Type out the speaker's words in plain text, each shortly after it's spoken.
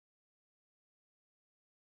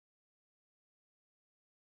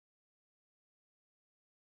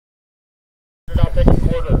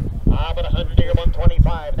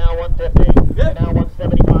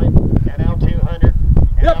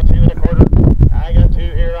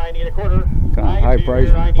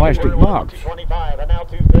high-priced plastic box. 225, and now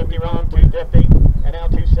 250, Ron, 250, and now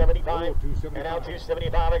 275, and now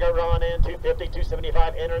 275. I got Ron in 250,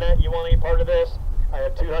 275. Internet, you want any part of this? I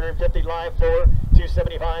have 250 live for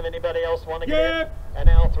 275. Anybody else want to get in? And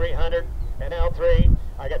now 300, and now 3.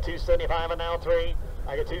 I got 275, and now 3.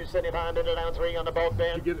 I got 275, and now 3 on the bulk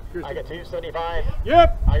bin. I got 275.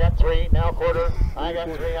 Yep. I got 3, now quarter. I got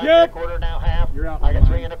 3, I Yep. got a quarter, now half. I got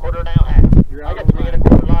 3 and a quarter, now half. You're I out got of 3 and a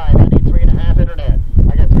quarter live. I need 3 and a half internet.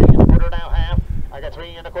 I got 3 and a quarter, now half. I got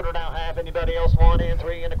 3 and a quarter, now half. Anybody else want in?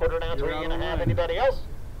 3 and a quarter, now 3 and a half. Anybody else?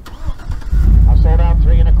 I sold out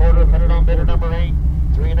 3 and a quarter. Put it on bidder number 8.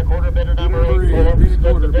 3 and a quarter, bidder number 8. Pull up,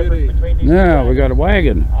 split the difference between these. Now we got a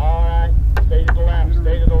wagon. All right. Stay to the left.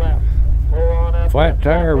 Stay to the left. Pull on up. Flat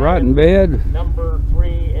tire, rotten bed, Number 3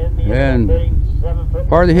 in the and bidding, 7 foot.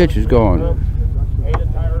 part of the hitch is gone. 8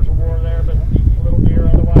 tires are worn there, but a little deer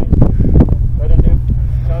otherwise. But a new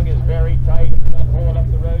tongue is very tight. Pull it up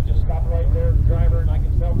the road. Just stop right there, driver, and I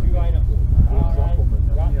can sell 2 items. All right.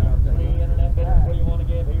 Got number 3 internet bidder. What do you want to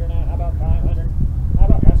give here now? How about 500? How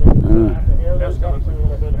about that? That's coming through a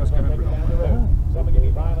little bit. That's coming through. Someone give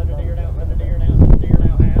me 500 here now. 100 here now. 100 here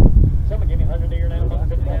now. Half. Someone give me 100 here now.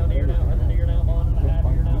 150 down here now. 100 here now.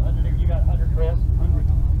 1.5 here now. 100 here. You got 100, Chris? 100.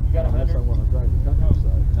 You got 100.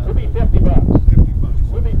 We'll be 50 bucks. 50 bucks.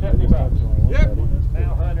 We'll be 50 bucks. Yep.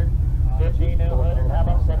 Now 100. 50 now 100. How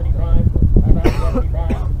about 75? How about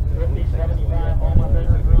 75? 50, 75. All my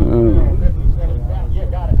bidders are on. 50, 75. Yeah,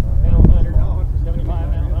 got it. Now 100.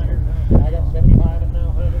 75 now 100. I got 75 and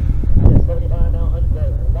now 100. I got 75 now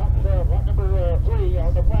 100. Lot number 3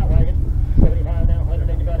 on the flat wagon. 75 now 100.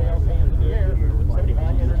 Anybody else hands in the air?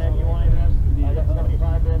 75 internet. You want this? I got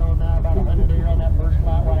 75 bid on now. About 100 here on that first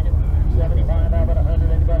flat wagon. 75. How about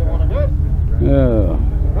 100? Anybody want to do it? Yeah.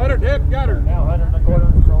 100, hip, got her. Now 100 and a quarter.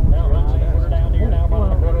 Now 100 and a quarter down here. Now 1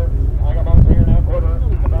 and a quarter. I got 1 here now quarter.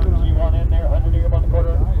 You want in there? 100 here, 1 and a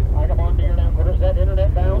quarter. I got 1 here now quarter. Is that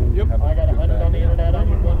internet down? Yep. I got 100 on the internet. I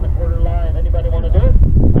need 1 and a quarter live. Anybody want to do it?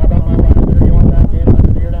 How about my live bidder? You want that?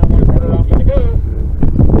 100 here now 1 and a quarter. I'm gonna go.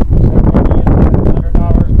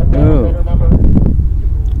 $100. Put down bidder number.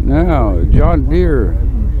 Now John Deere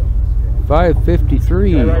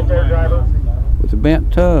 553 Stay right there, driver. with a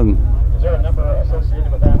bent tongue. Is there a number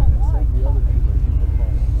associated with that?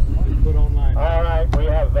 Put online. All right, we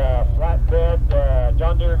have flatbed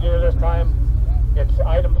John Deere gear this time. It's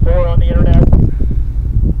item 4 on the internet.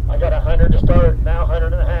 I got 100 to start, now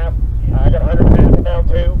 100 and a half. I got 100 and a half and now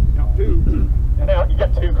 2. Now 2. And now you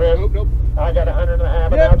got 2, Chris. Nope. I got 100 and a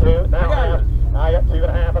half and Yep. now 2. Now I got half. I got 2 and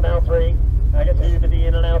a half and now 3. I got 250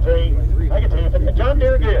 in and now 3. I get 250. John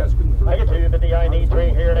Deere gear. I get 250. I need 3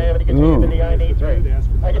 here now. But you get 250. I need 3.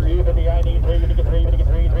 I get 250. I need 3. But you get 3. But you get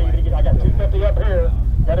 3. 3. But you get. I got 250 up here.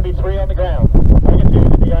 Got to be 3 on the ground. I get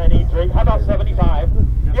 250. I need 3. How about 75?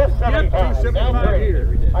 Yes, 75. Now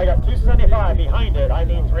 3. I got 275 behind it. I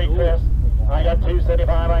need 3, Chris. I got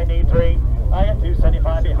 275. I need 3. I got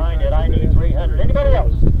 275 behind it. I need 300. Anybody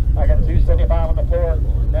else? I got 275 on the floor.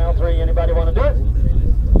 Now 3. Anybody want to do it?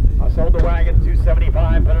 I sold the wagon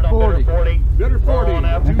 275. Put it on bidder 40. Bidder 40.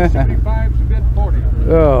 275 to bid 40.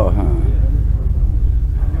 Oh.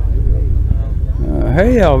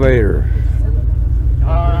 Hay elevator.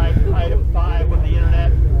 All right, item 5 with the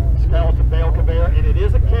internet skeleton bale conveyor, and it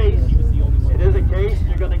is a case. It is a case.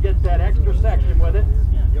 You're going to get that extra section with it.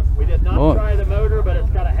 We did not try the motor, but it's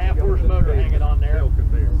got a half-horse motor hanging on there.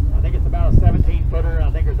 I think it's about a 17-footer, and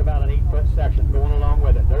I think there's about an 8-foot section going along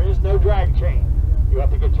with it. There is no drag chain. You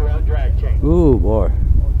have to get your own drag chain. Ooh, boy.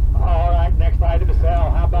 All right, next item to sell.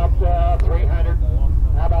 How about 300?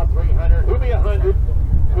 How about 300? Who'll be 100?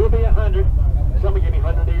 Who'll be 100? Somebody give me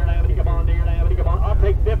 100 here now. Come on, here now. Come on. I'll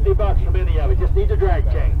take 50 bucks from any of it. Just needs a drag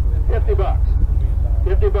chain. 50 bucks.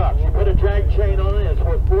 50 bucks. You put a drag chain on it, it's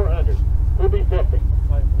worth 400. Who'll be 50?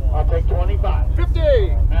 I'll take 25. 50.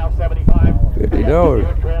 Now 75.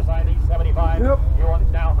 $50. Chris, I need 75. Yep. You want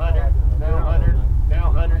it now 100. Now 100. Now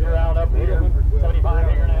 100. You're out up here. 75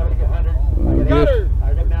 here now. You get 100. Got her.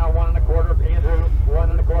 I get now 1 1/4. Andrew, 1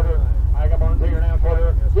 1/4. I got 1 here now,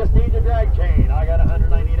 quarter. Just need a drag chain. I got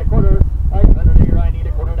 100. I need a quarter. I got 100 here. I need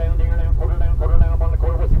a quarter down here now. Quarter down, 1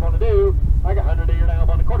 1/4. What's he want to do? I got 100 here now.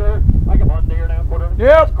 1 1/4. I got 1 here now. Quarter.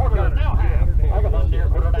 Yep. Quarter now half. I got 1 here.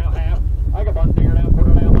 Quarter now half. I got 1 here now.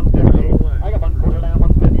 Quarter down 150. I got 1 quarter down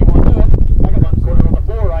 150. You want to do it? I got 1 quarter on the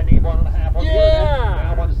floor. I need 1 1/2 on the other.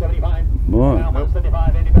 Now 175. Now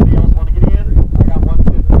 175. Anybody else want to get in? I got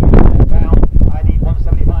 150 down. I need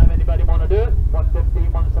 175. Anybody want to do it? 150,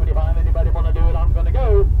 175. Anybody want to do it? I'm going to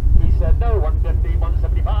go. He said no. 150,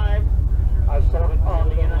 175. I sold it on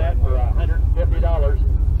the internet for $150.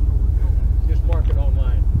 Just mark it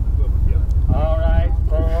online. All right.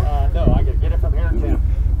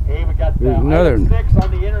 another Item one. 6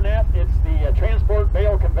 on the internet. It's the transport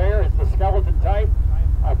bale conveyor. It's the skeleton type.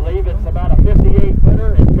 I believe it's about a 58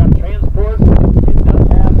 footer. It's got transport. It does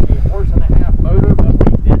have a 1.5-horse motor, but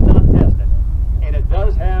we did not test it. And it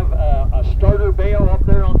does have a starter bale up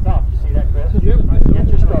there on top. You see that, Chris? Yep. Get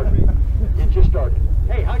you started. Get you started.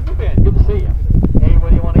 Hey, how you been? Good to see you. Hey, what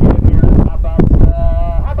do you want to get in here? How about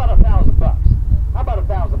 $1,000? How about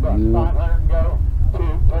 $1,000? 500 and go.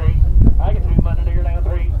 2, 3. I get 2 money there down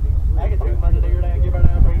 3. I get 2 money there down. Give her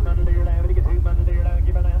down 3 money there down. I get 2 money there down.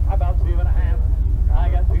 Give her down. How about 2.5? I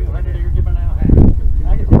got 200 there. Give her now half.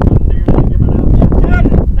 I get 2 money there down. Give her now. Yes,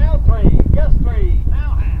 now 3. Yes, 3.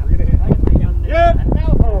 Now half. I get 3 money there. Yep. And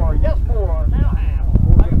now 4. Yes, 4. Now half.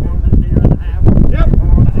 I get 4 money there and a half. Yep.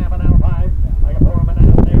 4.5 and now 5. I got 4 money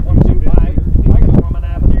now. 1, 2, 5. I get 4 money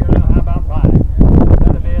now there. Now how about 5?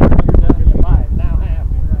 That a bit. You're done. You 5. Now half.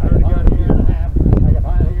 I already got here and a half. I got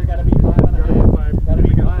 5 here. Got to be 5 and a half. Got to be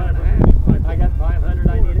 5 and a half. I got 500.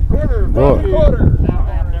 I need a quarter. Boy. Quarter. Now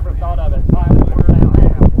half. Never thought of it. 5 and a quarter. Now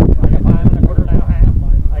half. I got 5 and a quarter. Now half.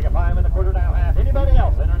 I got 5 and a quarter. Now half. Anybody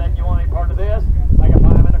else? Internet, you want any part of this? I got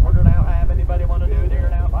 5 and a quarter. Now half. Anybody want to do there?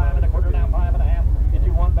 Now 5 and a quarter. Now 5 and a half. Did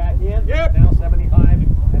you want back in? Yep. Now 75.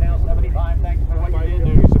 And now 75. Thank you for what you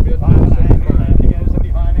did do. Piece of bit. 5 and a half. Here now to go.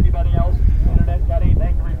 75. Anybody else? Internet, got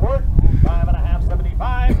anything to report? 5 and a half.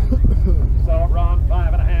 75. So Ron,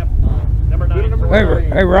 5 and a half. Number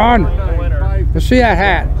 9. Hey, Ron. Let's see that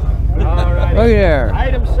hat. All right. Look there.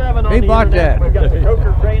 Item 7 on He the bought internet. that. We've got the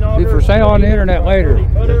Coker crane auger. Be for sale on the internet later.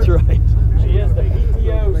 30-footer. That's right. She is the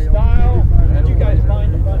PTO style. Did you guys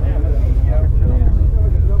find the front half of the PTO?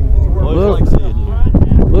 Always Look. like seeing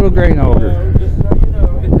you. Little grain auger. Just so you know,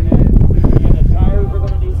 and the tires are going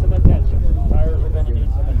to need some attention. The tires are going to need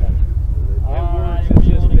some attention. All right, what do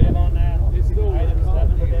you want to give on that? Item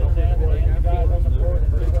 7 for the internet. And the guys on the board.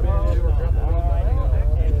 And see what else is on. All right.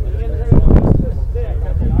 And the intro is the stick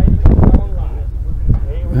of the item online.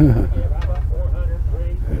 Hey, we're going to give, how about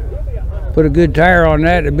 403? It'll be 100. Put a good tire on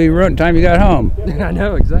that. It'd be running time you got home. I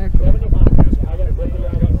know, exactly. 75. I got 50.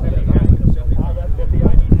 I need 75. I got 50.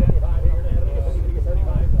 I need 75 here now. I got 50 to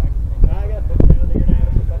 75. I got 50 down there now.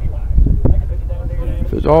 75. I got 50 down there now. If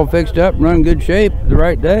it's all fixed up and run in good shape the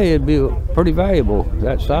right day, it'd be pretty valuable.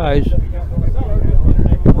 That size.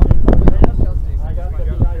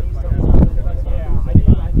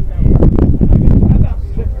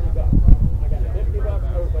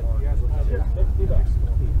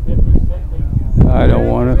 I don't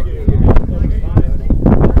want it.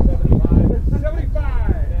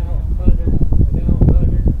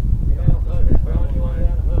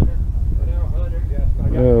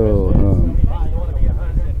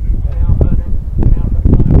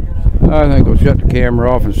 100. I think I'll shut the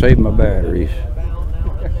camera off and save my batteries.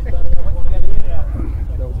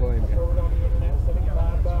 Don't blame you.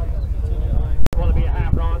 Want to be a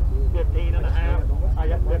half, Ron? 15 and a half. I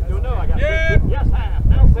got 15. No, I got 15. Yeah. Yes, half.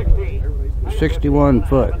 Now 16. 61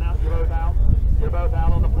 foot. You're both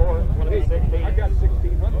out on the floor. Want to be 16? I got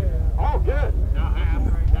 1,600. Oh, good. Now half.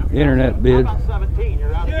 Internet bid. How about 17?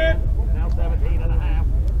 You're out Yeah. again. Now 17 and a half.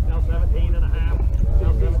 Now 17 and a half.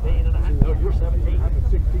 Now 17 and a half. No, you're 17. I'm at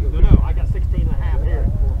 16. No, I got 16 and a half here.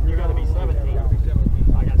 You got to be 17.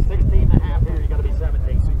 I got 16 and a half here. You got to be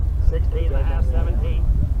 17. 16 and a half, 17.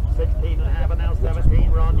 16 and a half, and now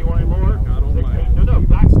 17. Ron, you want any more? Not on 16. mine. No,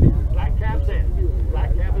 black cap's in.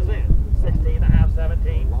 Black cap is in. 16 and a half,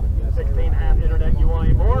 17. 16 and a half, internet. You want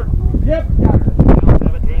any more? Yep. Now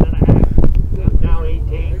 17 and a half. Now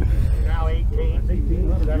 18. Now 18.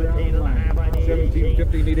 17 and a half, I need 18.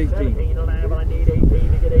 17.50, need 18. 17 and a half, I need 18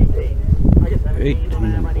 to get 18. I get 17 and a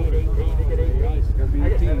half, I need 18 to get 18. I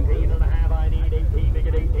get 17 and a half, I need 18 to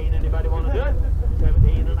get 18. Anybody want to do it?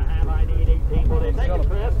 17 and a half, I need 18. Well, they take it,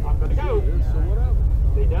 Chris. I'm going to go.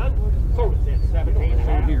 They done? So it's in 17 and a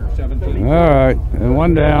half. Here, 17. All right, and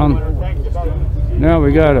one down. Thank you both. Now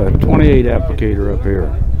we got a 28 applicator up here.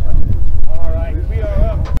 All right, we are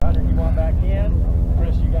up. 100 you want back in.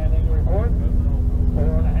 Chris, you got anything to report? 4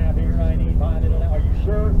 and a half here, I need 5 in and out. Are you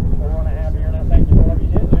sure? 4 and a half here now. Thank you for what you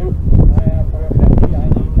did do. I have 450, I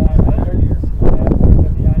need 500. I have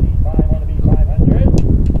 450, I need 5. Want to be 500.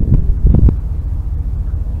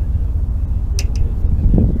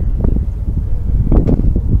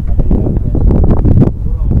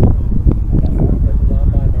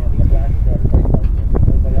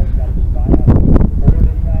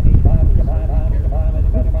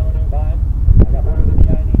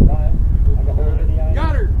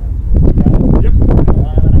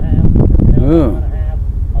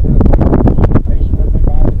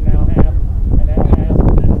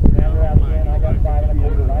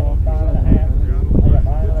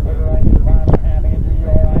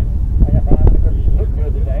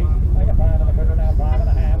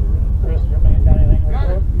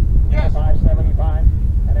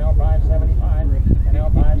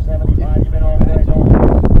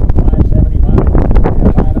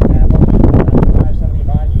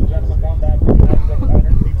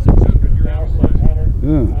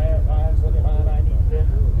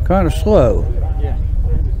 kind of slow. Yeah.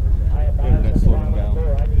 Internet's slowing down.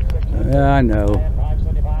 Yeah, I know.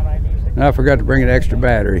 And I forgot to bring an extra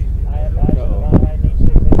battery.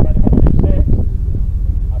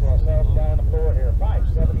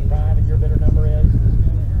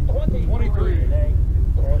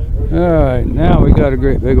 All right, now we got a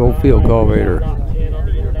great big old field cultivator.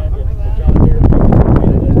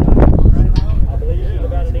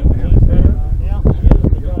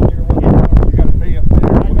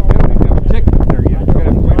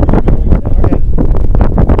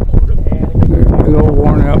 Big old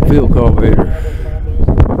worn out field cultivator.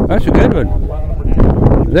 That's a good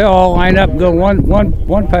one. They all line up and go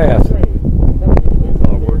one path.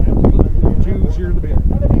 Choose here in the bin.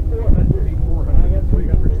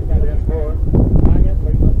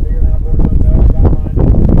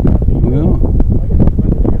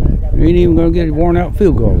 You ain't even gonna get a worn out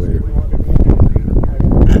field cultivator.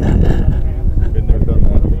 Been there, done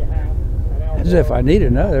that. As if I need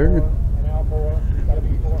another.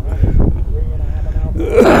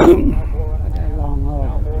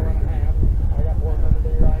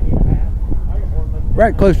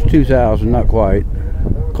 Right close to 2,000, not quite.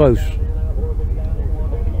 Close.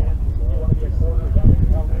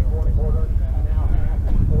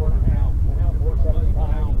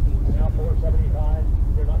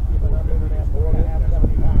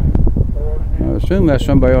 I assume that's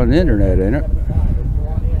somebody on the internet, ain't it?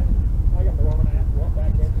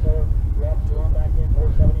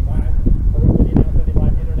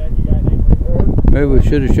 Maybe we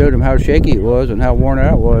should have showed him how shaky it was and how worn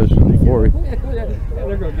out it was before he...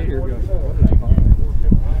 They're going to get here going.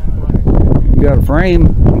 You got a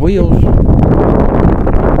frame, wheels. Wheels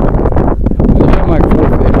are like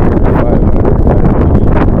 450 or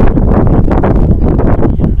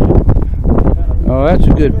 500. Oh, that's a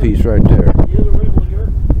good piece right there.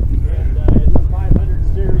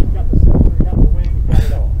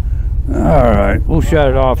 All right, we'll shut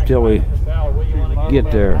it off till we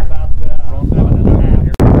get there.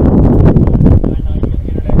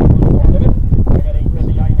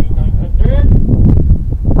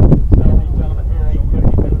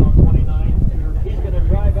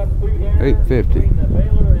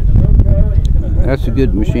 $850. That's a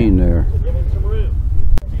good machine there.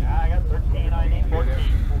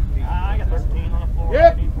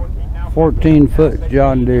 14-foot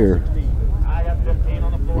John Deere.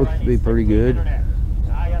 Looks to be pretty good. I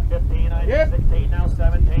got 15, I got 16, now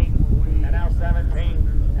 17, and now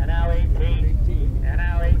 17, and now 18, and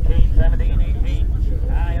now 18, 17,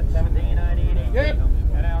 18. I got 17, I need 18,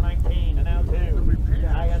 and now 19, and now 2.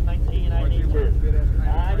 I got 19, I need 2.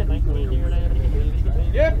 I got 19 here, and I need 2.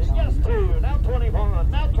 Yes, 2, now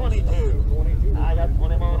 21, now 22. I got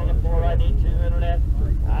 21 on the floor, I need 2 internet.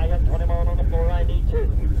 I got 21 on the floor, I need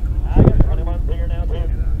 2. I got 21 here, now 2.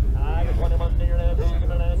 I got 21 here, now 2.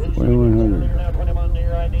 2100. Now 21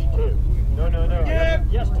 here, I need 2. No.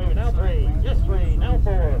 Yes, 2, now 3. Yes, 3, now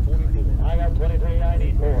 4. I got 23, I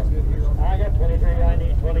need 4. I got 23, I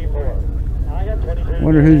need 24. I got 23.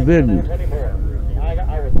 Wonder who's bidding. 24.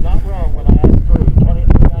 I was not wrong when I asked 3.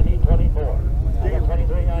 23, I need 24. I got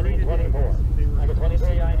 23, I need 24. I got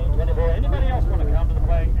 23, I need 24. Anybody else want to come to the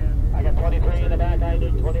plate? I got 23 in the back, I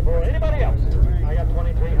need 24. Anybody else? I got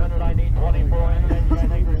 2300, I need 24. Anybody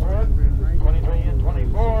need 23 and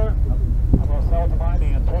 24. I'm going to sell it to my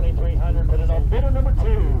man. 2300. Put it on bidder number 2.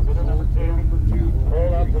 Bidder number 2.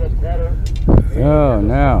 Pull up to the better. Oh,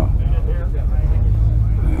 now.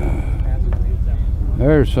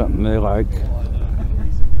 There's something they like.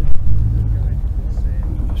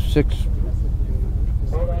 6.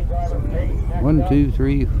 1, 2,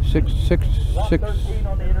 3, 6, 6, 6.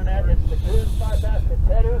 On the internet. It's the Cruise 5 basket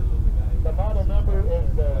tedder. The model number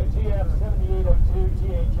is the GF7802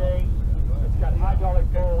 THA. It's got hydraulic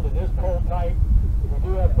fold. It is cold type. We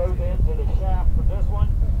do have both ends of the shaft for this one.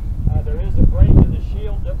 There is a break in the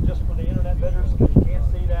shield, just for the internet bidders, because you can't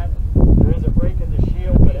see that. There is a break in the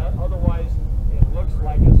shield, but otherwise it looks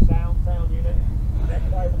like a sound unit.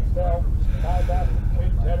 Next item sell, 5 basket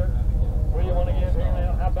tube tedder. What do you want to give here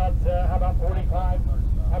now? How about 45?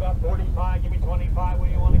 How about 45? Give me 25. What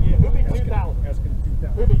do you want to give? Who be 2,000?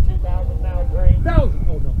 Who be 2,000 now? 3,000.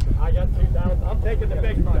 Oh no. I got 2,000. I'm taking the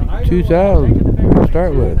big money. 2,000.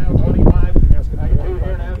 Start with. Now 25. I got 2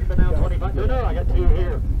 here now. Now 25. No, I got 2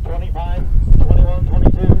 here. 25, 21,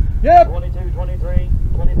 22. Yep. 22, 23,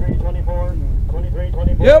 23, 24, 23,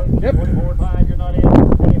 24. Yep. 24, 5. You're not in.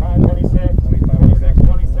 25, 26, 26,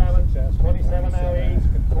 27, 27 now 8,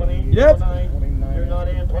 20, Yep. 9. You're not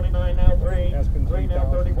in. 29 now 3, 3 now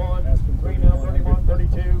 31, 3 now 31,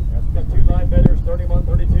 32. Got 2 live bidders. 31,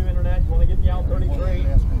 32 internet. You want to get me out 33,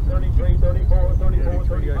 33, 34, 34,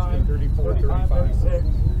 35.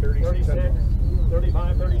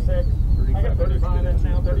 35, 36. I got 35, that's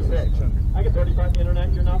now 36. I got 35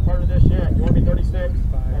 internet, you're not part of this yet. You want me 36,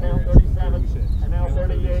 and now 37, and now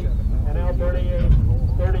 38, and now 38,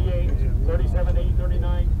 38, 37, 8,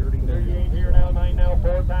 39, 38 here now, 9 now,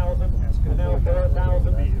 4,000, and now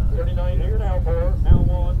 4,000, 39 here now, 4, now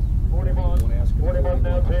 1, 41, 41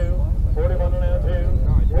 now 2, 41 now 2,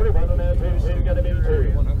 41 now 2, 2 got to be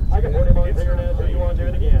 2. I got 41 here now, 2, you want to do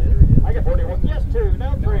it again. I got 41, yes 2,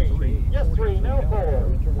 now 3, yes 3, now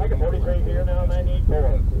 4. I got 43 here now, and I need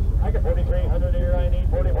 4. I got 4,300 here, I need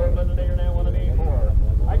 4,400 here now, and I need 4.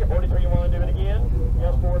 I got 43, you want to do it again?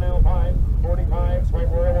 Yes 4 now, 5, 45, right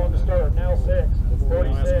where I want to start, now 6,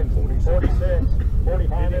 46, 46,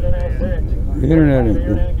 45 here now 6. Internet is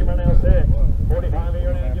here now, give her now 6. 45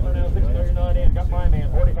 here now, give her now 6. No, you're not in. Got my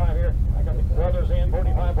man. 45 here. I got the brothers in.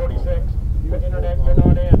 45, 46. The internet, you're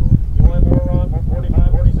not in. You want more on?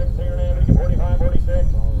 45, 46 here now. We get 45, 46.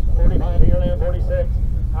 45 here now, 46.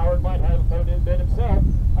 Howard might have a phone in bid himself.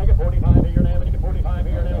 I got 45 here now. We get 45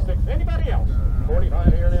 here now, 6. Anybody else?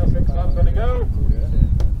 45 here now, 6. I'm going to go.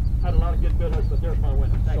 Had a lot of good bidders, but there's my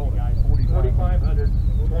winner. Thank you, guys. 4,500.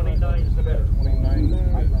 29 is the bidder. 29.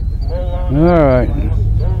 Hold on. all right.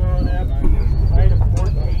 Hold on up. Item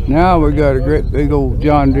 14. Now we got a great big old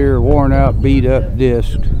John Deere worn out, beat up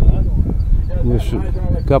disc. Just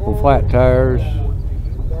a couple flat tires.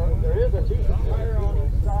 There is a decent tire on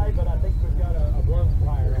each side, but I think we've got a blown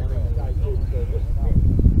tire on each side too. So just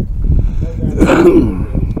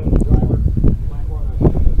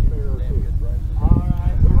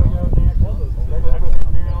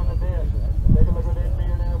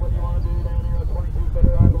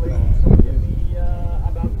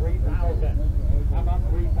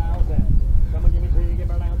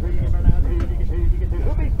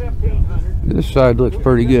This side looks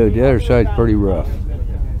pretty good. The other side's pretty rough.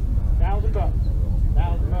 $1,000.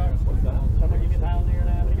 $1,000. Somebody give me $1,000 here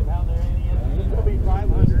now. Get $1,000 there. This will be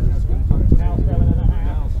 500. Now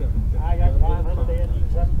 7.5. I got 500 in.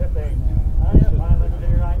 750. I got 500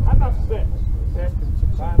 here. How about 6? 6.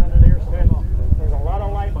 500 here. 6. There's a lot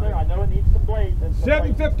of life there. I know it needs some blades. And some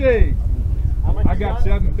 750. How much? I got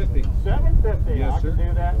 750. 750. Yes, I sir. can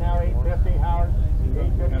do that now. 850. Howard.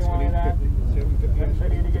 850 on that. 750.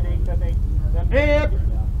 City to get 850. Yep.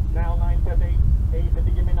 Now 950.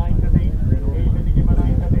 850, give me 950. 850, give me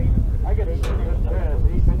 950. I get 850 with Chris.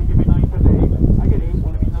 850, give me 950. I get 8,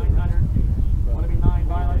 want to be 900. Want to be 9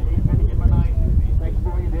 Violet. 850, give me 9. Thanks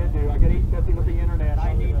for what you did do. I get 850 with the internet.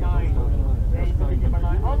 I need 9. 850, give me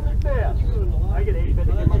 9. On the fifth. I get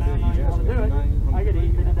 850, give me 9. You want to do it? I get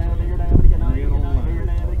 850 down here, down to get 9. Get 9 here,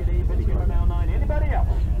 down to get 850, give me now 9. Anybody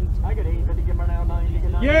else? I get 850, give me now 9. You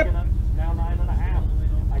get 9. Yep. Now 9.5.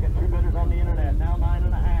 I got 2 bidders on the internet. Now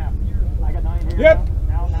 9.5. I got 9 here. Yep.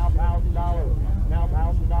 Now $1,000. Now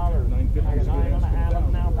 $1,000. I got 9.5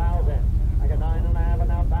 and now 1,000. I got 9.5 and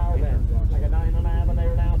now 1,000. I got 9.5 and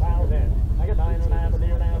there now 1,000. I got 9.5 and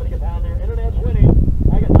there now. But get down there. Internet's winning.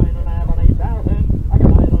 I got 9.5 on 8,000. I got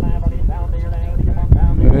 9.5 on 8,000 there now. But get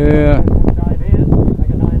 1,000. Yeah. Dive in. I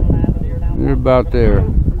got 9.5 and there now. They're about there.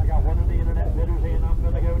 I got one of the internet bidders in. I'm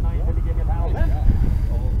going to go 950. Give me 1,000. I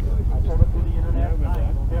sold it to the internet.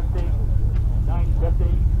 950. 950.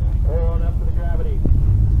 On up to the gravity.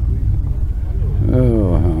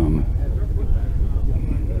 Oh,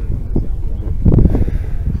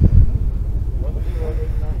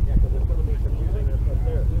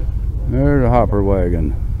 there's a hopper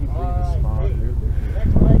wagon.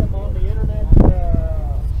 Next item on the internet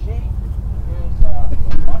sheet is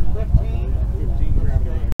 115.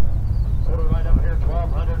 Put it right up here,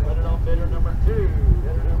 1,200. Put it on bidder number 2.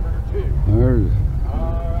 Bidder number 2. There's All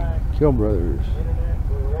right. Kill Brothers. Internet,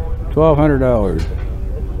 we're rolling up. $1,200.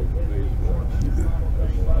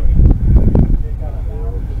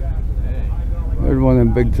 There's one of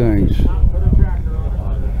them big things. Put a tractor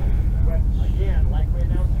on it. But again, like we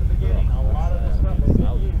announced at the beginning, a lot of this stuff is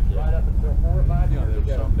being used right up until 4 or 5 years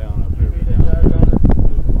ago. Some down up here. You need a judge on it.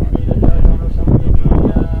 You need a judge on it. Someone give me 3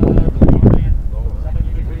 grand. Someone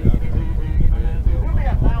give me 3, give me 2, give me 9. Give me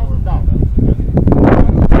 $1,000.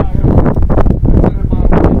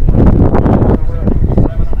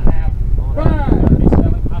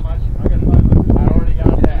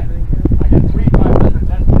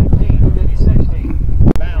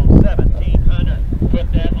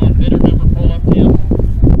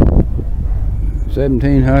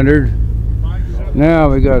 $1,700. Now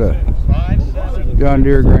we got a John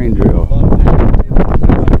Deere grain drill.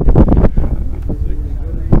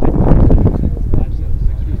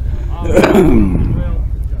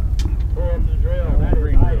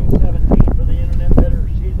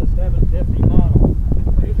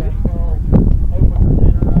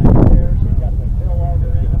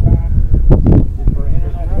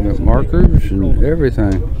 stickers and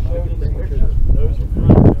everything. Those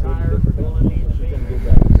front tires will need to be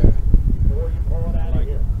before you pull it out of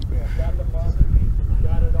here. Got the bus,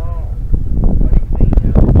 got it all. What do you think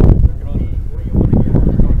now? What do you want to get?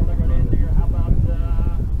 Delivered in there. How about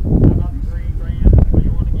 $3,000? What do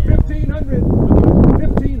you want to get? 1,500. 1,500.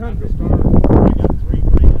 I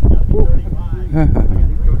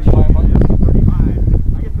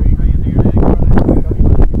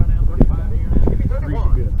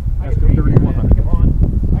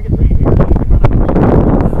got $3,000.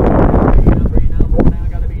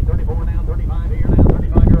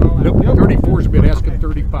 Got to be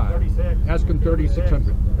 35. Asking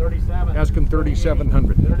 3,600. Asking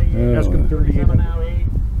 3,700. Asking 3,800.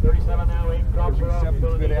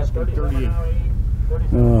 37's bid asking 38.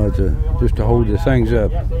 Oh, just to hold the things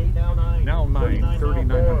up. Now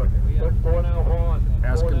 3,900.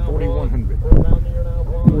 Asking 4,100.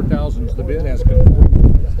 4,000's the bid. Asking 40.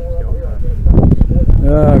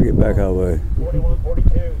 I'll get back out of the way.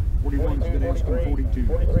 41's bid asking 42.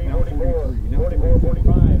 Now 43. Now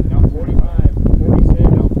 45. Now 45.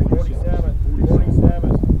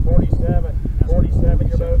 47,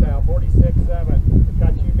 you're both out. 46.7.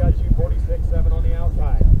 Got you. 46.7 on the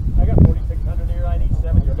outside. I got 4,600 here. I need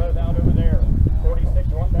 7. You're both out over there. 46,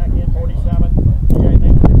 you want back in. 47. You guys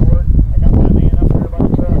make the report. I got my man up here by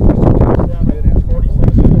the truck. 47.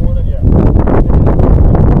 46, either one of you.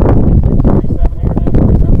 47 here now.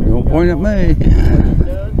 47 Don't point at me.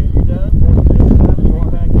 You done? 46.7. You want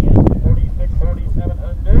back in. 46,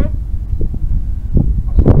 4,700.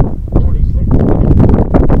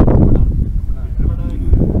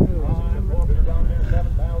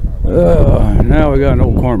 Now we got an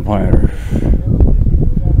old corn planter.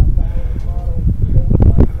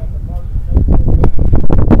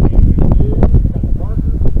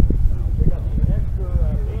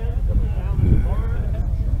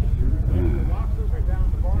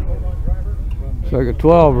 It's like a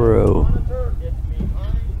 12-row.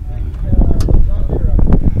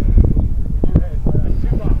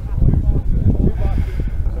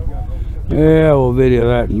 Yeah, we'll video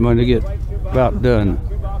that when they get about done.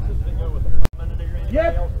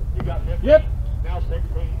 Yep. You got 15. Yep. Now 16.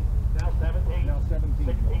 Now 17. Now 17.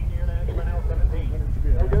 16 here now. You're now 17.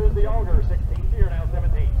 There goes the auger. 16 here now.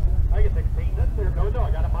 17. I get 16. That's there. No,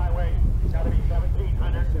 I got it my way. It's got to be 1,700.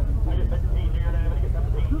 I get 16 here now. I get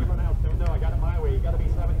 17. You pronounce. No, I got it my way. You got to be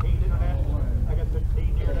 17 internet. I get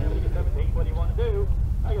 16 here now. I get 17. What do you want to do?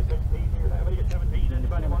 I get 16 here now. I get 17.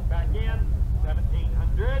 Anybody want back in?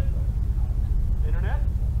 1,700. Internet.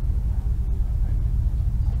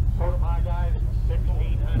 Total my guys.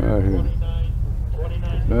 1,600. Right here.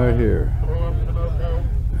 29. Right here. Pull up to the motel.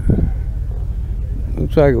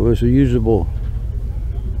 Looks like it was a usable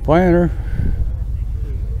planter.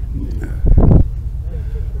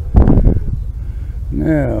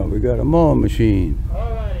 Now we got a mowing machine.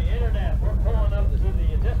 Alrighty, internet. We're pulling up to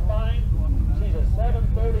the disc line. She's a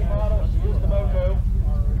 730 model. She is the Moto.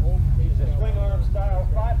 She's a swing arm style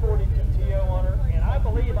 542 TO on her, and I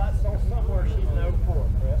believe I saw somewhere she's an 04,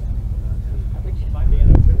 Chris. I think she might be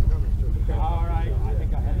an 02. Alright, I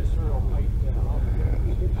think I had the serial plate.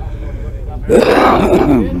 We did have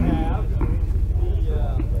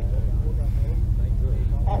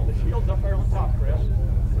the shields up there on top, Chris.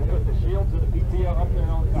 We put the shields and the PTO up there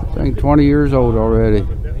on top. Thing 20 years old already.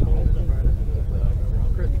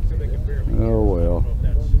 Oh well.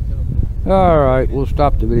 Alright, we'll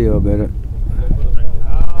stop the video a minute.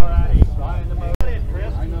 Alrighty, buying the motor in,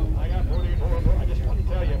 Chris. I got 44. I just want to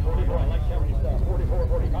tell you, 44. I like showing you stuff. 44,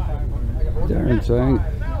 45. I got 45. Darn thing.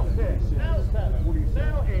 Now 6, now 7,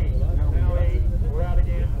 now 8, now 8. We're out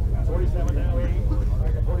again. 47, now 8.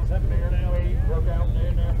 I got 47 there, now 8. Broke out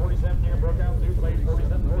there, now 47 there, broke out 2 plates.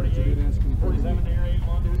 47, 48. 47 there, 8.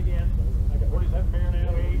 Want to do it again. I got 47 there,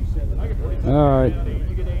 now 8. I got 47 Alright. there, now 8.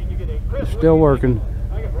 You get 8, you get 8. Chris, Still working.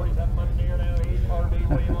 I got 47 money there, now 8. RB,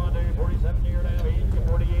 what do you want to do? 47 there, now 8. You get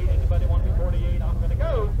 48. Anybody want to be 48? I'm going to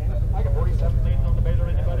go. I got 47 leaning on the baler.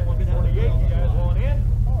 Anybody want to be 48? You guys want in?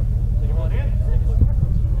 You want in?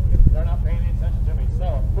 They're not paying any attention to me.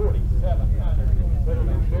 Sell it. 4,700.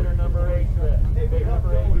 Bidder number 8, Chris. Bidder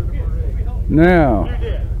number 8. Now. You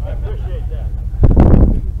did. I appreciate that.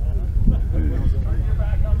 Turn your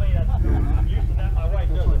back on me. I'm used to that. My wife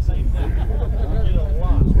does the same thing. Get a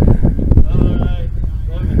lot. Alright.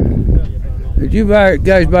 Let me tell you about it. Did you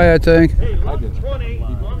guys buy that thing? Hey, look, 20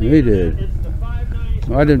 on the He did. internet, it's the 590.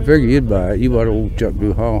 Well, I didn't figure you'd buy it. You bought old Chuck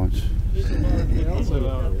New Hollins.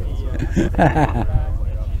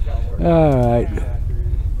 Alright.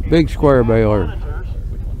 Big square baler. Monitors,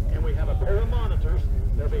 and we have a pair of monitors.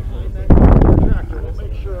 They'll be behind that tractor. We'll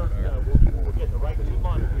make sure we'll get the right two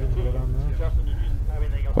monitors to you.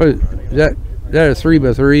 What is that? Is that a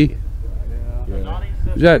 3x3?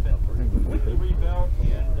 Is that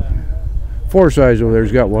 4 size over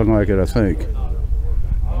there's got one like it, I think.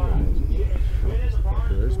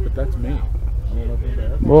 But that's me.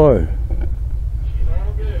 Boy.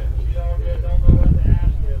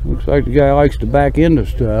 Looks like the guy likes to back into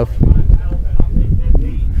stuff.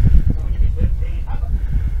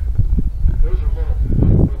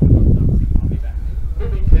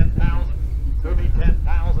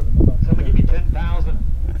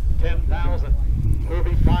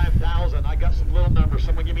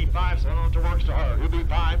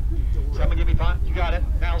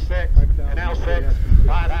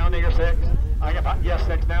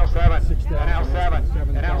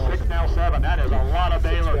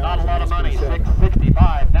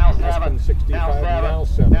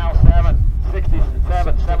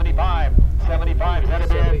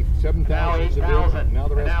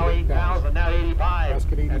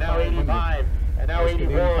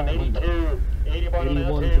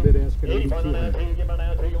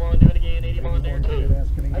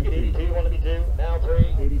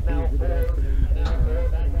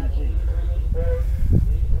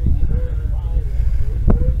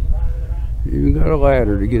 Even got a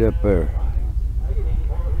ladder to get up there.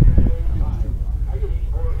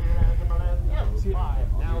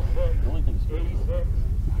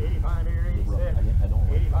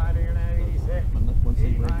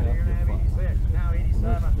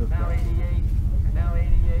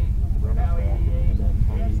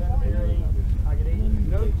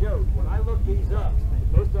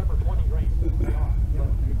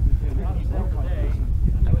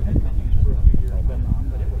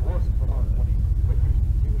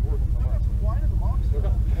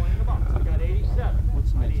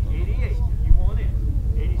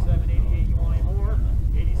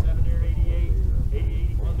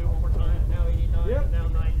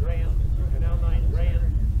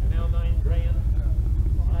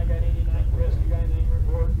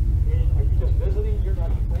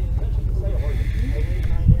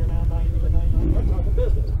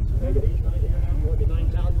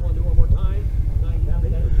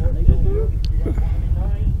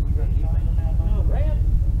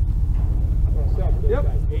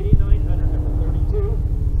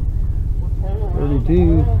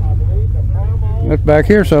 That's back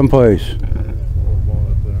here someplace.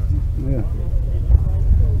 Yeah.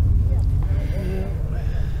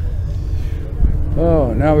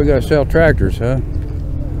 Oh, now we gotta sell tractors, huh?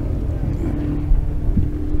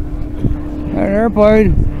 An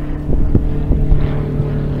airplane.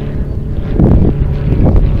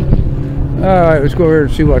 All right, let's go over here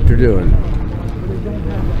and see what they're doing.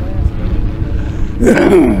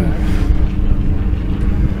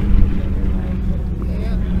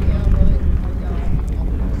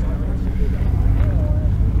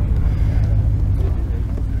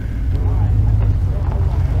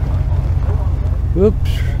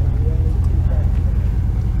 Oops.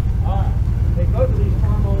 They go to these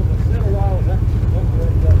farmholes and sit a while.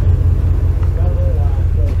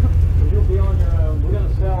 So you'll be on your own. We're going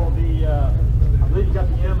to sell the, I believe you got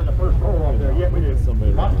the M in the first roll up there. Yeah, we do.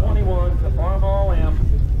 Lot 21, the Farmall M.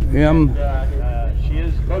 M. And, she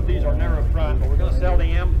is, both these are narrow front, but we're going to sell the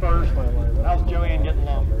M first. How's Joanne getting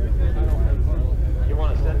along? You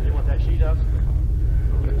want to set, you want that sheet up?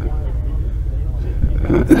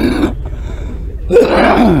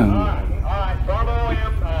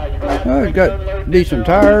 It's got decent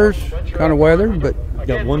tires, kind of weathered, but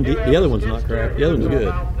Got one. The other one's not cracked. The other one's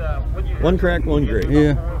good. One cracked, one great.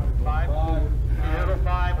 yeah.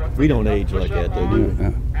 We don't age like that, though, do we?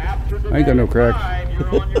 I ain't got no cracks.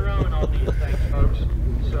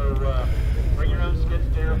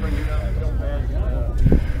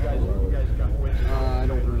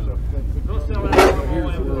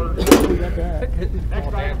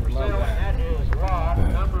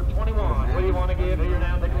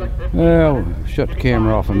 Well, shut the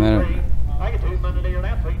camera off a minute. I get 2 Monday to your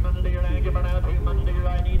now, 3 Monday to your now, give her now 2 Monday to your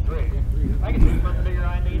I need 3. I get 2 Monday to your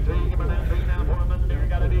I need 3, give her now 3 now, 4 Monday to your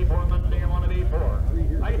gotta be 4 Monday to your wanna be 4.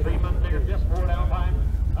 I get 3 Monday to your just 4 down 5.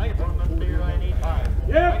 I get 4 Monday to your I need 5.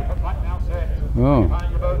 Yep. I get 5 now 6. Oh. I get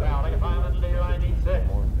 5 you both out. I get 5 Monday to your I need 6.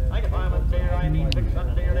 I get 5 Monday to your I need 6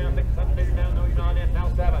 Monday to your now, 6 Monday to your now, no you're not in, now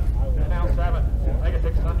 7. Now 7. I get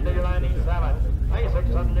 6 Monday to your I need 7. I get 6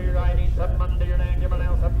 Monday to your I need 7 Monday to your now, give her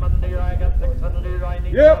now 7 Monday to your I got 6 Monday to your I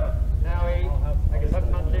need 7. Now 8. I get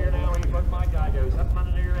 7 Monday to your now, 8. What my guy goes? 7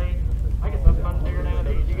 Monday to your 8. I get 7 Monday to your now,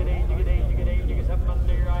 8. You get 8, you get 8, you get 8, you get 7 Monday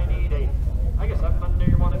to your I need 8. I get 7 Monday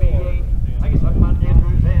to your wanna be 8. I get 7 Monday to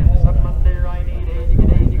your 10. 7 Monday to your I need 8. You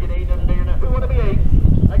get 8, you get 8 under your now. Who wanna be 8?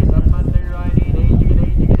 I get 7 Monday to your I need 8. You get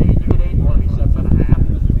 8, you get 8, you get 8. Wanna be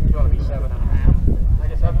 7.5.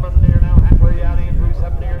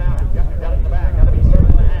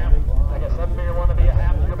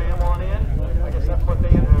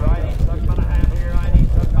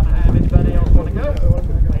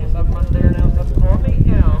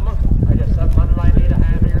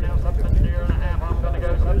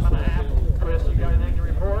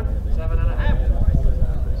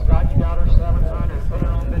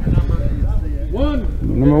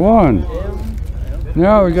 Number 1.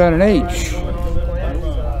 Now we got an H.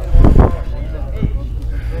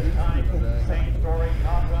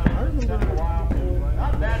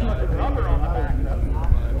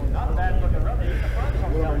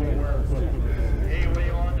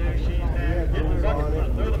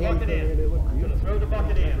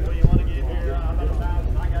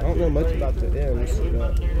 I don't know much about the M's.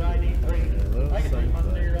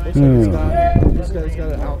 It's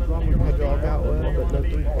got an hydraulic outlet, but no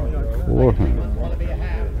 3-point. 400. I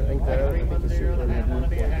think the super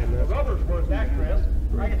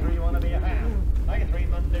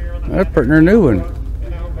That's pretty near new one.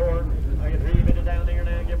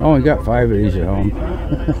 I only got 5 of these at home. No,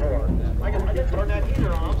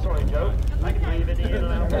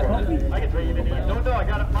 I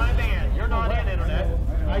got it. My man, you're not in internet.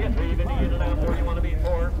 I get 3 in the in and out 4. You want to be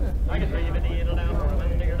 4? I get 3 in the in and out 4.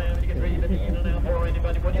 You get 3 in the in and out 4.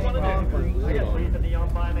 Anybody, what do you want to do? I get 3 in the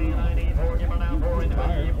on my man. I need 4. Give an out 4.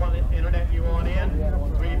 Anybody, you want internet? You want in?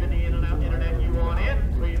 3 in the in and out internet. You want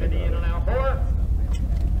in? 3 in the in and out 4.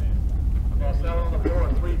 I'll sell on the floor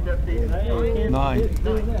 350. 9.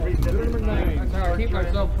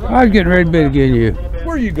 350. I was getting ready to bid against you.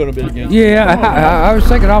 Where are you going to bid against? Yeah, I was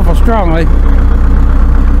thinking awful strongly.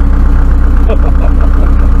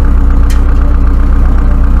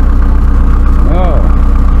 Oh.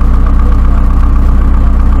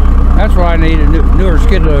 That's why I need a newer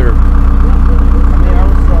skid loader.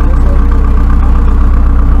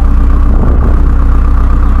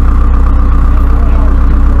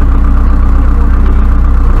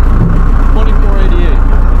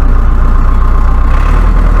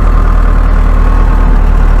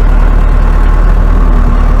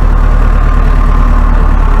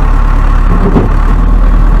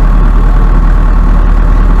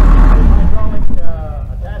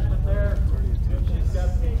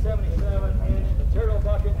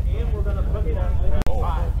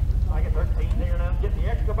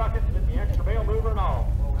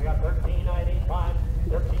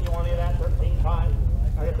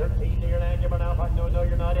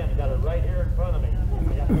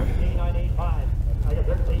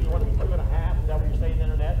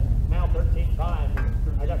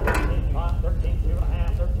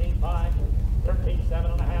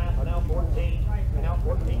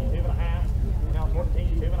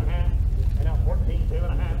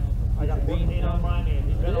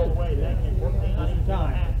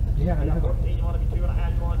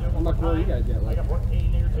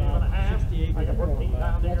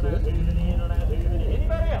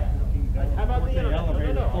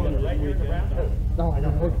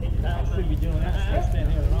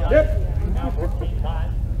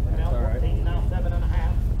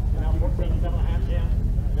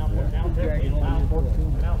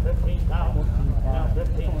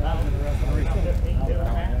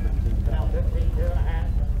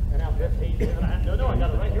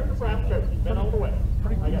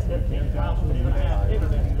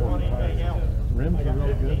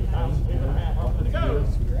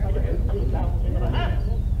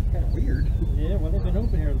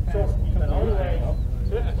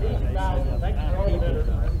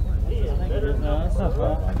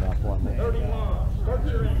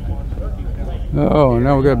 Oh,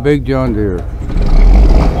 now we got a big John Deere.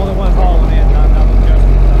 Only one hauling in, not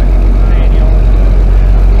adjusting.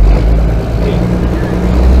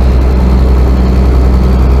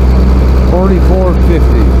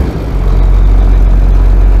 4450.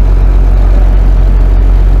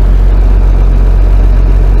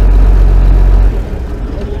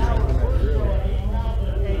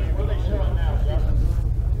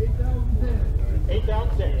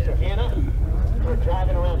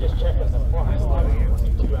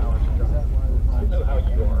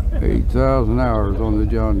 Hours on the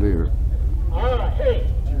John Deere. All right, hey,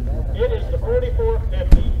 it is the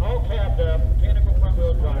 4450, all cabbed up, mechanical front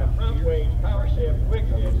wheel drive, front weight, power shift, quick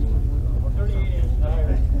hitch, 38-inch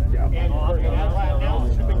tires, and we're going to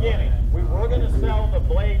announce at the beginning. We were going to sell the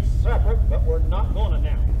blades separate, but we're not going to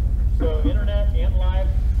now. So internet and live,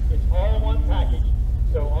 it's all one package.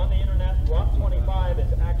 So on the internet, Rock 25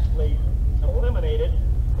 is actually eliminated.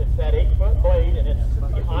 It's that 8-foot blade, and it's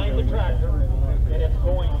behind the tractor, and it's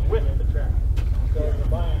going with the tractor. So if you're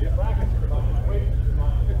buying brackets, you're buying weight, you're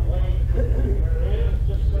buying the blade. It is,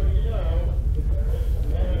 just so you know,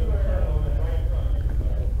 everywhere on the right front.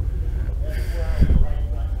 Everywhere on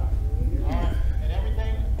the right front. And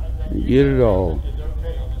everything You get it all. is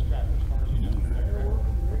okay on this tractor, as far as you know.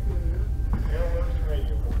 Air works,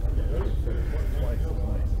 radio works.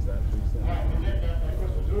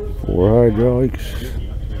 4 hydraulics.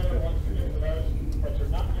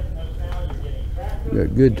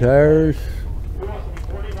 Got good tires.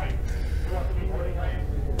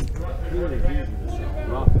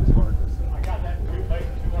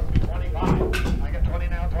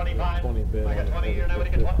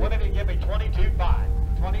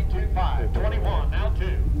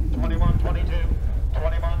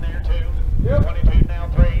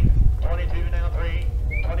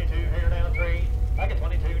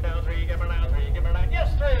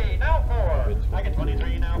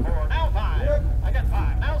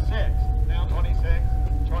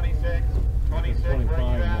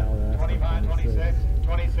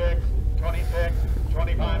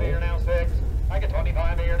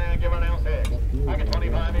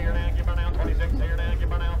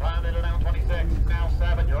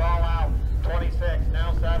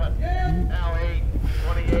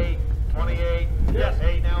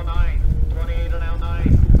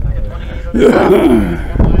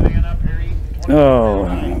 Oh,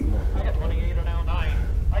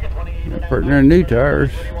 putting in new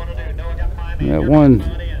tires. That one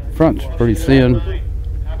front's pretty thin.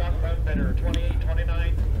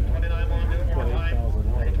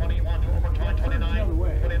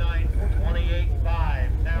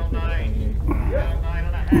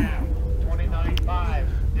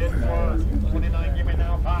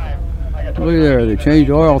 Look at there, they changed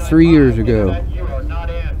oil 3 years ago. You are not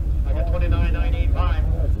in. I got 29,985.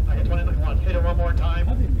 I got 29. Hit it one more time.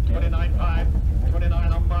 29.5.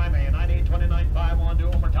 29 on my man. I need 29.5. Want to do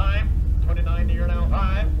it one more time. 29 to your now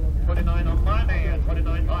 5. 29 on my man.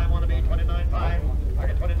 29.5. Want to be 29.5. I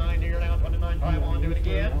got 29 to your now. 29.5. Want to do it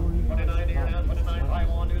again. 29 to your now. 29.5.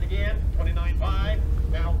 Want to do it again. 29.5.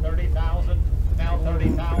 Now 30,000. Now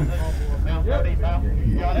 30,000. Now 30,000.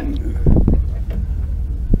 You got it?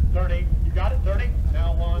 30. You got it? 30?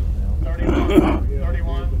 Now 1. 31.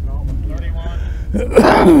 31. 31.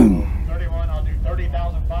 31. I'll do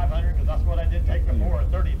 30,500 because that's what I did take before.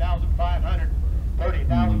 30,500.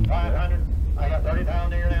 30,500. I got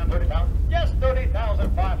 30,000 here now. 30,000. Yes,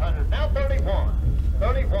 30,500. Now 31.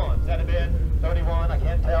 31. Is that a bid? 31. I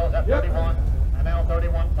can't tell. Is that 31? And now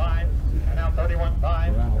 31.5. And now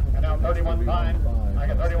 31.5. And now 31.5. I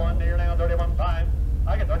got 31 here now. 31.5.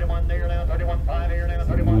 I get 31 there now, 31.5 here now,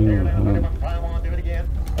 31 there now, 31.5. I want to do it again.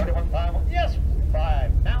 31.5. Yes,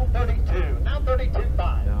 5. Now 32. Now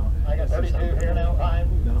 32.5. I got 32 here now, 5.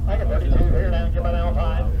 I got 32 here now, give me now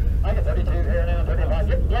 5. I got 32 here now, 35.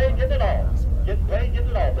 Get paid, get it all. Get paid, get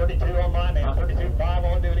it all. 32 on my now, 32.5. I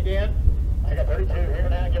want to do it again. I got 32 here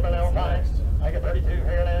now, give me now 5. I got 32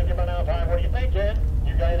 here now, give me now 5. What do you think, Ed?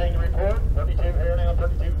 You got anything to report? 32 here now,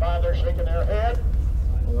 32.5. They're shaking their head.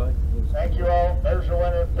 Thank you all. There's your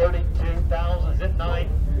winner, 32,000. Is it 9?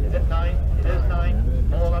 Is it 9? It is 9.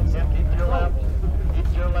 Pull up, Tim. Keep to your left. Keep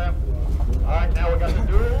to your left. All right, now we got the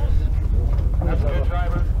duels. That's a good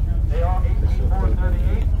driver. They are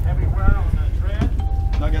 8438. Heavy wear on the tread.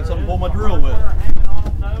 I got something to pull my drill with.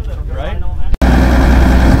 Right?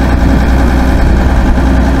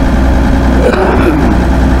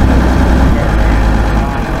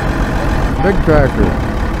 Big tractor.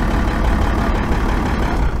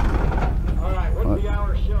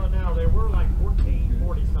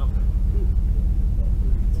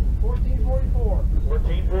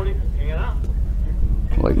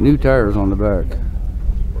 Like new tires on the back.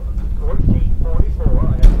 1444.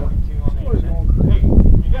 I have 42 on the Hey,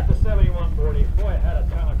 you got the 7140. Boy, I had a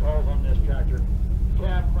ton of calls on this tractor.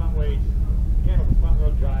 Cab, front weights, handle front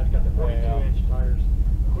wheel drive. Got the 42-inch tires.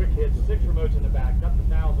 Quick hits, 6 remotes in the back. Got the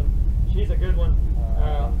 1000. She's a good one.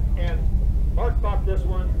 And Mark bought this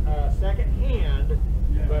one second hand,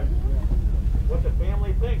 but what the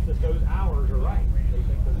family thinks is those hours are right. They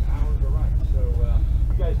think those hours are right. So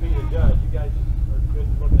you guys be the judge. You guys good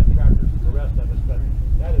looking at tractors and the rest of us, but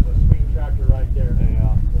that is a swing tractor right there.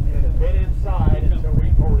 Yeah. And it's been inside until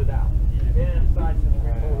we pulled it out. It's been inside since we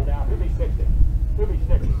pulled it out. Who'll be 60? Who'll be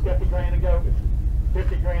 60? 50 grand to go?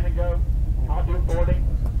 50 grand to go? I'll do 40.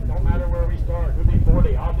 Don't matter where we start. Who'll be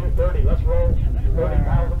 40? I'll do 30. Let's roll.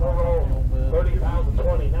 30,000 we'll roll. 30,000,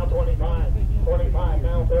 20. Now 25. 25,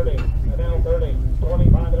 now 30. Now 30.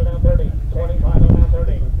 25 and now 30. 25 and now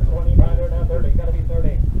 30. 25 and now 30. Gotta be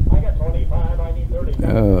 30. I got 25, I need 30. You're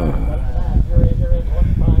in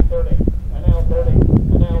 25, 30. And now 30.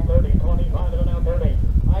 And now 30. 25 and now 30.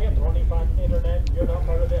 I got 25 internet. You're not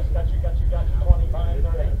part of this. Got you. 25,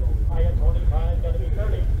 30. I got 25, gotta be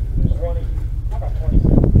 30. 20. How about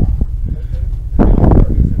 27? Now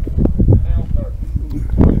 30. Now 30.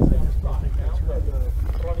 27 spot. Now 30.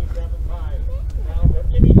 27.5. Now 30.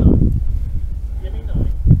 Give me 9. Give me 9.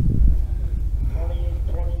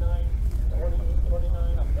 28, 29. 28,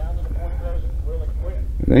 29. I'm down to the point rows really quick.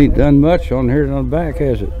 It ain't done much on here on the back,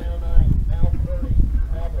 has it? Now 30.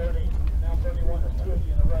 Now 30. Now 31. There's 2 of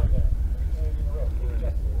you in a row there. 2 of you in a row.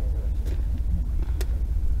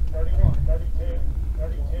 31, 32,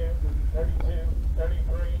 32, 32,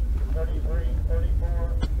 33, 33, 34,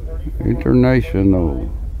 34. International.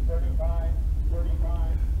 35, 35,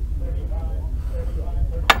 35, 35,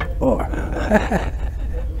 36. Oh.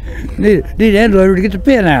 need end loader to get the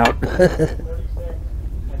pin out. 36. I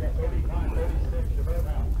got 35, 36. You're both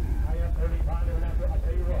out. I have 35. I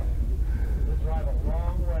tell you what, you'll drive a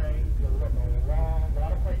long way. You'll look a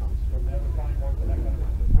lot of places. You'll never find one for that kind of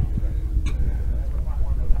stuff. Never find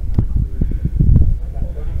one for that kind of stuff. I got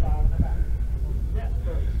 35 in the back. Yes,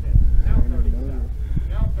 36. Now 37.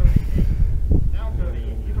 Now 38. Now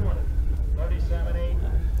 38. Either one of them. 37, 8.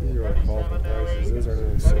 These are like multiple 37 now 8. prices. Those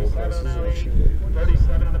aren't sale 37 prices now or 8. cheap.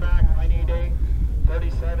 37 in the back. I need 8.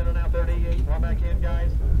 37 and now 38. One back in,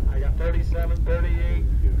 guys. I got 37. 3738.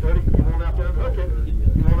 30. You won't have to unhook it.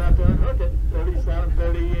 You won't have to unhook it.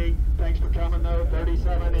 3738. Thanks for coming though.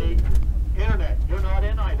 378. Internet, you're not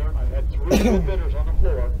in either. I've had 3 good bidders on the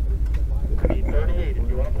floor. I need 38 if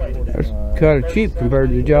you want to play today. That's kind of cheap compared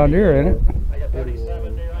to the John Deere, isn't it? I got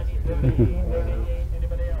 37 there. I need 38. 38.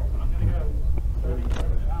 Anybody else? I'm going to go.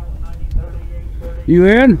 37,000. I need 38. You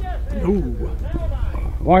in? Ooh.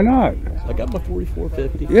 Why not? I got my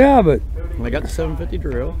 4450. Yeah, but I got the 750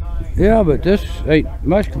 drill. this ain't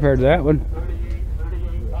much compared to that one.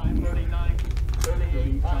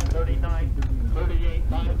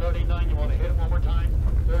 38, you want to hit it one more time?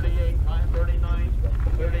 38, 539,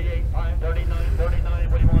 38, 539,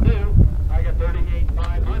 39. What do you want to do? I got 38, 5.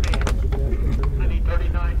 My man. I need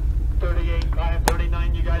 39, 38,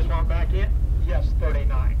 539. You guys want back in? Yes,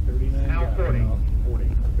 39. 39. Now 40. 40.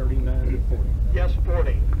 39 to 40. Yes,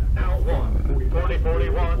 40. Now 1. 40,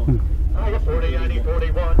 41. I got 40, I need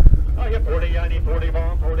 41. I got 40, I need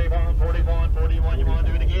 41, 41, 41, 41. You want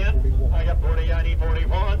to do it again? I got 40, I need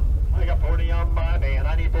 41. I got 40 on my man.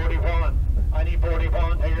 I need 41. I need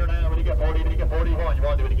 41. Here now. When you get 40, when you get 41, you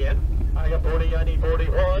want to do it again? I got 40. I need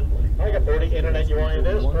 41. I got 40. Internet, you want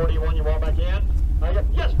this? 41. You want back in? I got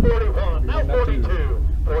yes, 41. Now 42.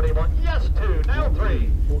 41. Yes, 2. Now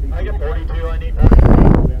 3. I got 42. I need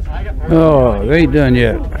 43. I got 42. Oh, they ain't done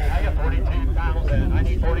yet. I got 42,000. I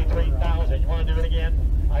need 43,000. You want to do it again?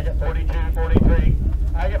 I got 42, 43.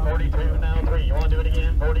 I got 42. Now 3. You want to do it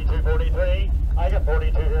again? 42, 43. I got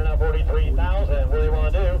 42 here now, 43,000. What do you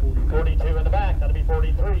want to do? 42 in the back. That'll be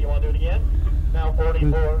 43. You want to do it again? Now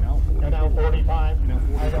 44. And now 45.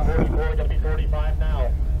 I got 44. Got to be 45 now.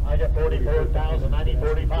 I got 44,000. I need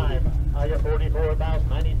 45. I got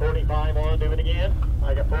 44,000. I need 45. Want to do it again?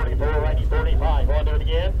 I got 44. I need 45. Want to do it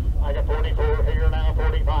again? I got 44 here now,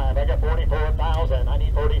 45. I got 44,000. I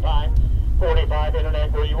need 45. 45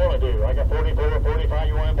 internet. What do you want to do? I got 44, 45.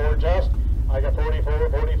 You want to board just? I got 44,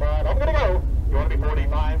 45. I'm going to go. You want to be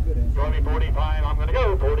 45? You want to be 45? I'm going to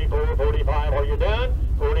go. 44, 45. Are you done?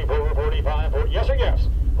 44, 45. 40. Yes or yes?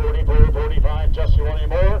 44, 45. Just you want any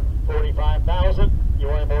more? 45,000. You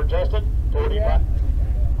want any more, Justin? 45.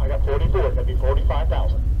 I got 44. That'd be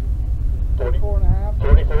 45,000. 44 and a half.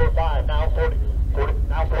 44, 5. Now 40.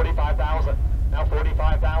 Now 45,000. Now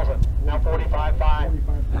 45,000. Now 45, 5.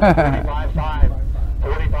 45, 5.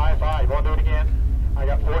 45, 5. You want to do it again? I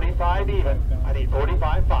got 45 even. I need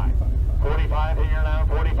 45, 5. 45 here now,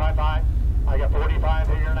 45, 5. I got 45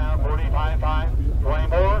 here now, 45, 5. You want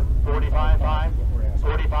any more? 45, 5.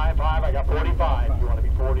 45, 5. I got 45. You want to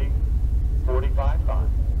be 40? 45, 5.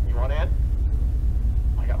 You want in?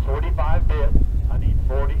 I got 45 bid. I need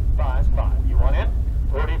 45, 5. You want in?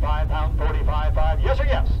 45,000, 45, 5. Yes or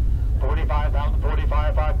yes? 45,000,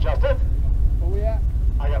 45, 5. Justin? Where we at?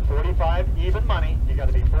 I got 45 even money. You got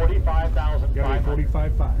to be 45,000. Got to be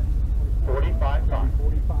 45, 5. 45, 5.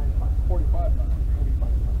 45, 5. 45, 5.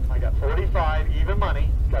 I got 45 even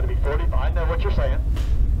money. Got to be 45. I know what you're saying.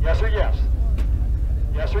 Yes or yes?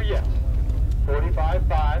 Yes or yes? 45,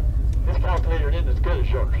 5. This calculator isn't as good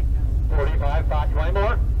as yours. 45, 5. You want any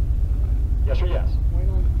more? Yes or yes?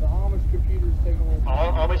 The Amish computer's taking a little.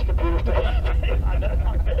 All Amish computers today. I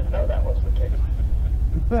didn't know that was the case.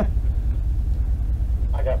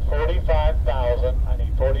 I got 45,000. I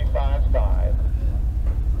need 45,5.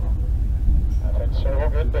 I've had several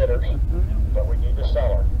good bidders, but we need to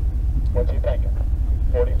sell her. What's he thinking?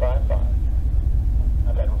 45,5.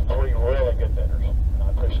 I've had 3 really good bidders, and I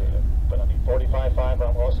appreciate it. But I need 45,5, or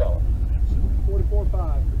I'm going to sell her.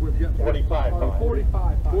 44.5. 45,5.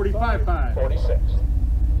 45. 45.5. 46.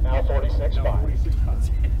 Now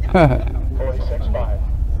 46.5. 46.5. 46.5. I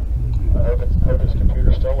hope his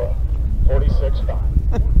computer's still up. 46.5.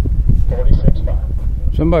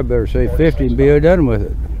 46.5. Somebody better say 50 and be done with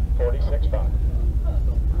it. 46.5.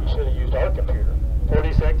 You should have used our computer.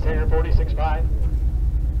 46 here, 46.5.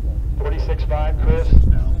 46.5, Chris.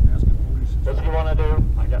 What do you want to do?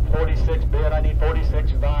 I got 46 bid. I need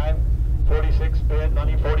 46.5. 46 bid. I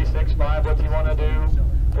need 46.5. What do you want to do?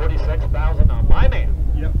 46,000 on my man.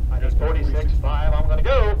 Yep. I need 46.5. I'm going to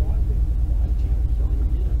go.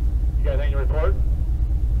 You got anything to report?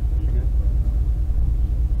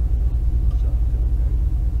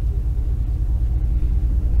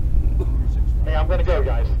 Hey, I'm going to go,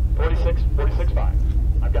 guys. 46.5.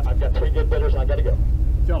 I've got 3 good bidders, and I got to go.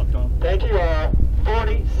 Tell it, Tom. Thank you all.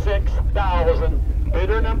 46,000.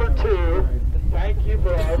 Bidder number 2. Thank you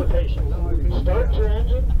for all the patience. Start your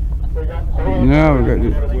engine. We got corn. Now we got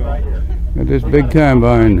everything right here. this big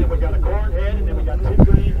combine. Then we got a corn head, and then we got 2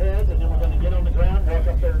 green heads, and then we're going to get on the ground, walk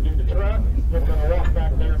up there and do the truck. Then we're going to walk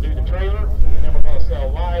back there and do the trailer, and then we're going to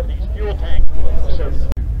sell live these fuel tanks. So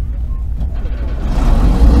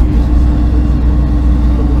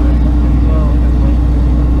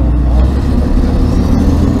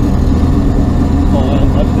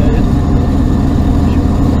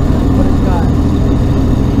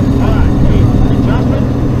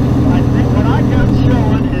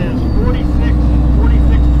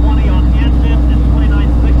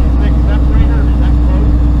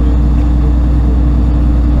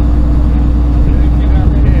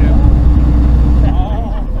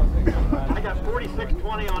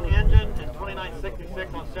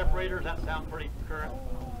I'm pretty current.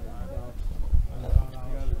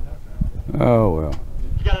 Oh well.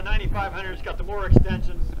 It's got a 9500. It's got the more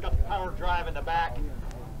extensions. It's got the power drive in the back.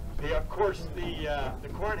 Of course, the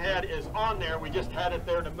corn head is on there. We just had it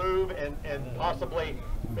there to move and possibly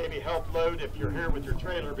maybe help load if you're here with your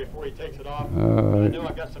trailer before he takes it off. I know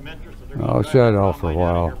I've got some interest. I'll shut it off for a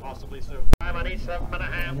while. Here possibly, so. I need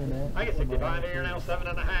 7.5. I get 65 here now,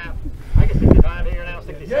 7.5. I get 65 here now,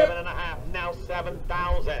 67.5. Now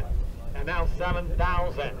 7,000. And now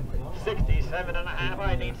 7,000. 67.5.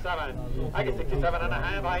 I need 7. I get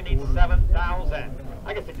 67.5. I need 7,000.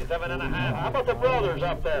 I get 67.5. How about the brothers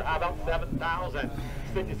up there? How about 7,000?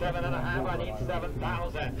 67.5. I need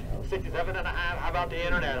 7,000. 67.5. How about the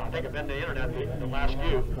internet? I think I've been the internet the last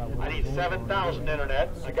few. I need 7,000 internet.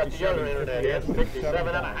 I got the other internet in.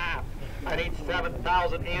 67.5. I need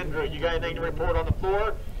 7,000. Andrew, you got anything to report on the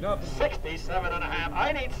floor? 67.5.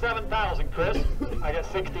 I need 7,000, Chris. I got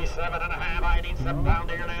 67.5. I need 7 pound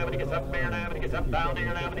here now. I get 7 here now. I get 7 pound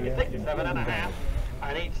here now. I get 67.5.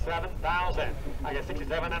 I need 7,000. I got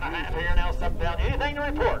 67.5 here now. 7 pound. Anything to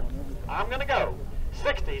report? I'm gonna go.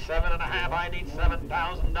 67.5. I need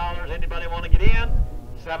 $7,000. Anybody want to get in?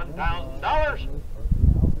 $7,000.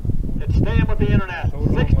 It's staying with the internet.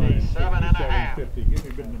 67.5.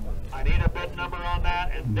 I need a bid number on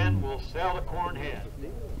that, and then we'll sell the corn head.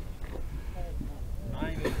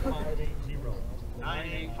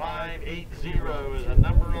 98580 is a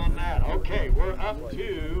number on that. Okay, we're up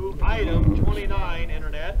to item 29,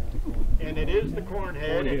 internet, and it is the corn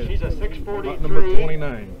head, and she's a 643. Number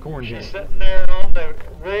 29, corn head. She's sitting there on the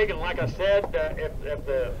rig, and like I said, if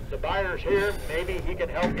the buyer's here, maybe he can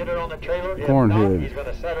help get her on the trailer. If Corn not, head. he's going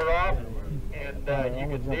to set her off, and you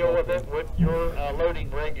can deal with it with your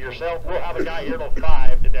loading rig yourself. We'll have a guy here till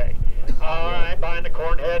 5 today. All right, buying the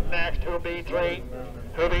corn head next. Who'll be 3?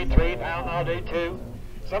 Who'll be 3 pound? I'll do 2.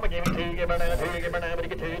 Someone give me 2, give me now 2, give me now, but you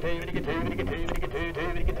get 2, 2, but you get 2, but you get 2, but you get 2, 2,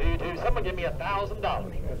 but you get 2, 2. Someone give me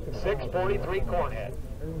 $1,000. 643 corn head.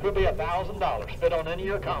 Who'll be $1,000? Fit on any of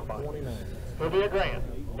your combine. Who'll be $1,000?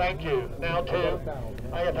 Thank you. Now 2.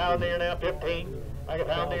 I got pound there now 15. I got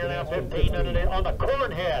pound there now 15 on the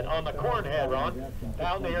corn head. On the corn head, Ron.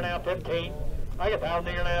 Pound there now 15. I get pound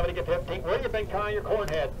there now, but you get 15. Where do you think kind your corn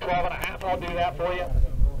head? 12.5. I'll do that for you.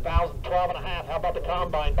 12.5. How about the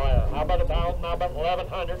combine buyer? How about 1,000? How about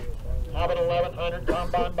 1,100? How about 1,100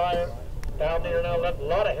 combine buyer? Down there now, a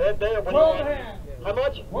lot of head there. What do you want? How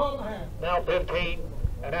much? 12.5. Now 15.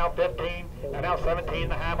 And now 15. And now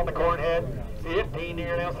 17.5 on the corn head. 15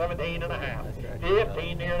 here now, 17.5.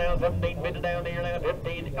 15 here now, 17. 50 down here now,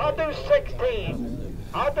 15. I'll do 16.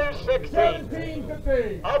 I'll do 16.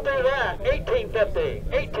 17.50. I'll do that. 18.50.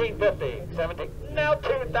 18.50. 17. Now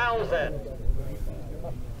 2,000.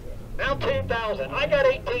 Now 2,000. I got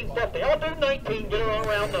 18.50. I'll do 19. Get her on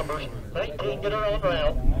round numbers. 19. Get her on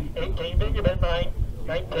round. 18. Then you bet 9.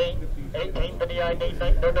 19. 18.50. I need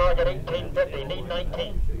 19. No, I got 18.50. Need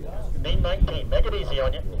 19. Need 19. Make it easy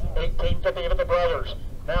on you. 18.50 with the brothers.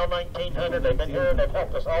 Now 1,900. They've been here. They've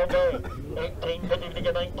helped us all day. 18.50 to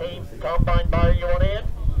get 19. Combine buyer, you want in?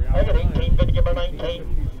 I got 18.50 to get my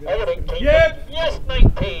 19. I got 18. Yep. Yes,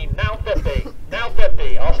 19. Now 50. Now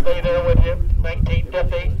 50. I'll stay there with you.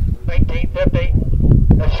 19.50. 19.50.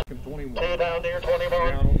 That's 2 down there.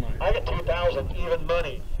 21. I got 2,000 even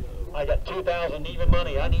money. I got 2,000 even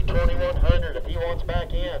money. I need 2,100 if he wants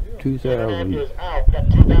back in. 2,000 is out. Got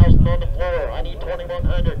 2,000 on the floor. I need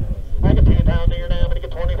 2,100. I got 2,000 here now, but I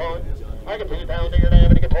get 21. I get 2,000 here now,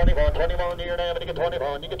 but I get 21. 21 here now, but I get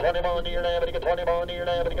 21. You get 21 here now, but I get 21 here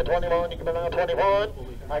now, but I get 21. You get now 21.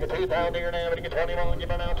 I get 2,000 here now, but I get 21. You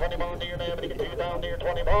get now 21 here now, but I get 2,000 here,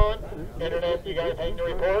 21. Internet, you got anything to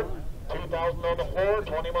report? 2,000 on the floor,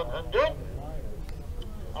 2,100.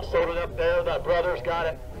 I sold it up there. The brothers got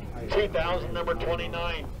it. 2,000, number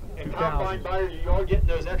 29. And combine buyers, you are getting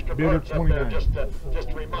those extra parts up there, just to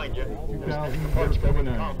remind you. Those extra parts go with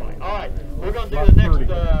the combine. All right, we're going to do the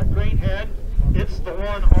next green head. It's the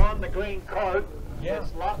one on the green cart.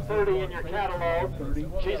 It's lot 30 in your catalog.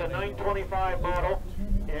 She's a 925 model,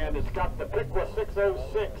 and it's got the Piqua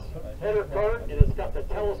 606 header cart, and it's got the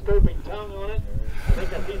telescoping tongue on it. I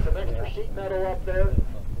think I see some extra sheet metal up there.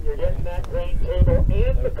 You're getting that grain table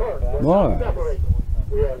and the cart. We're not separating.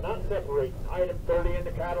 We are not separating. Item 30 in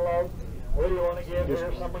the catalog. What do you want to give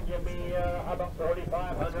here? Someone give me, how about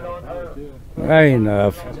 3,500 on her? That ain't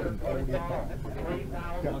enough.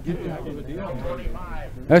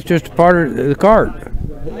 That's just a part of the cart.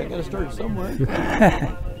 They gotta start somewhere.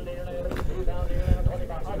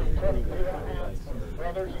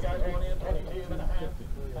 Brothers, you guys want in 22.5?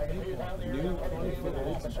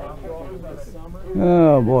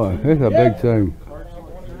 Oh boy, it's a big thing.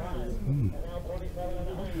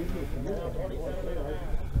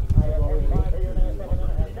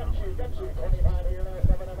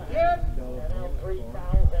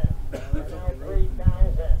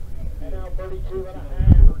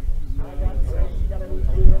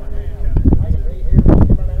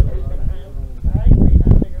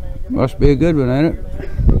 Must be a good one, ain't it?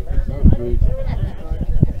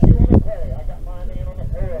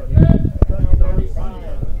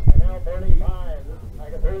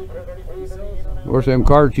 Of course, them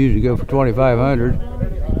carts usually go for 2,500.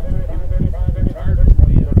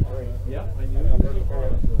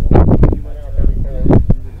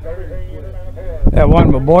 That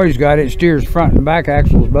one my boys got, it steers front and back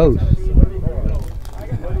axles both.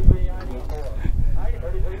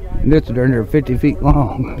 And it's they're 50 feet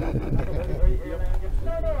long.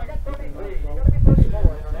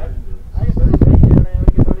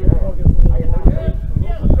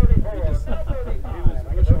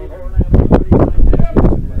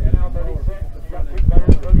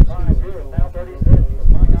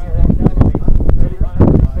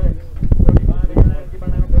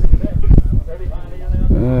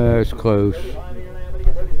 That's close.